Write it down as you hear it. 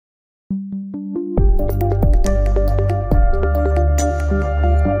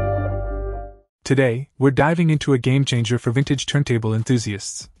Today, we're diving into a game-changer for vintage turntable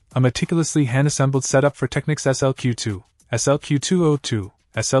enthusiasts, a meticulously hand-assembled setup for Technics SLQ2, SLQ202,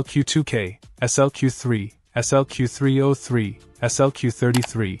 SLQ2K, SLQ3, SLQ303,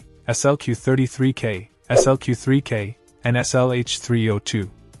 SLQ33, SLQ33K, SLQ3K, and SLH302.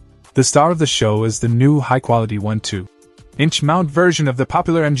 The star of the show is the new high-quality 1/2-inch mount version of the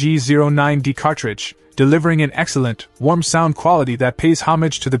popular MG09D cartridge, delivering an excellent, warm sound quality that pays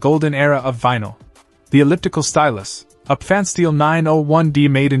homage to the golden era of vinyl. The elliptical stylus, a Pfansteel 901D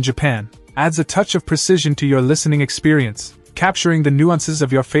made in Japan, adds a touch of precision to your listening experience, capturing the nuances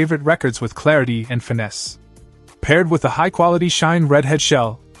of your favorite records with clarity and finesse. Paired with a high-quality shine red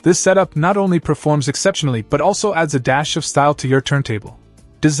headshell, this setup not only performs exceptionally but also adds a dash of style to your turntable.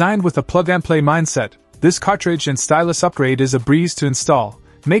 Designed with a plug-and-play mindset, this cartridge and stylus upgrade is a breeze to install,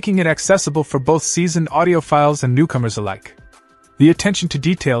 making it accessible for both seasoned audiophiles and newcomers alike. The attention to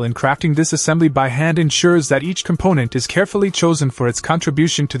detail in crafting this assembly by hand ensures that each component is carefully chosen for its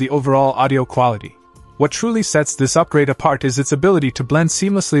contribution to the overall audio quality. What truly sets this upgrade apart is its ability to blend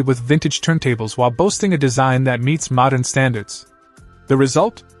seamlessly with vintage turntables while boasting a design that meets modern standards. The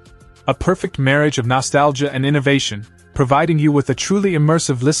result? A perfect marriage of nostalgia and innovation, providing you with a truly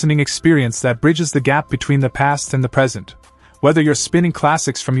immersive listening experience that bridges the gap between the past and the present. Whether you're spinning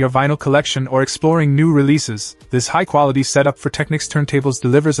classics from your vinyl collection or exploring new releases, this high-quality setup for Technics Turntables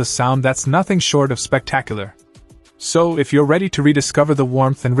delivers a sound that's nothing short of spectacular. So, if you're ready to rediscover the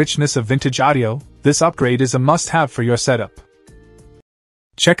warmth and richness of vintage audio, this upgrade is a must-have for your setup.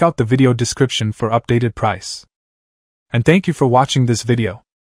 Check out the video description for updated price. And thank you for watching this video.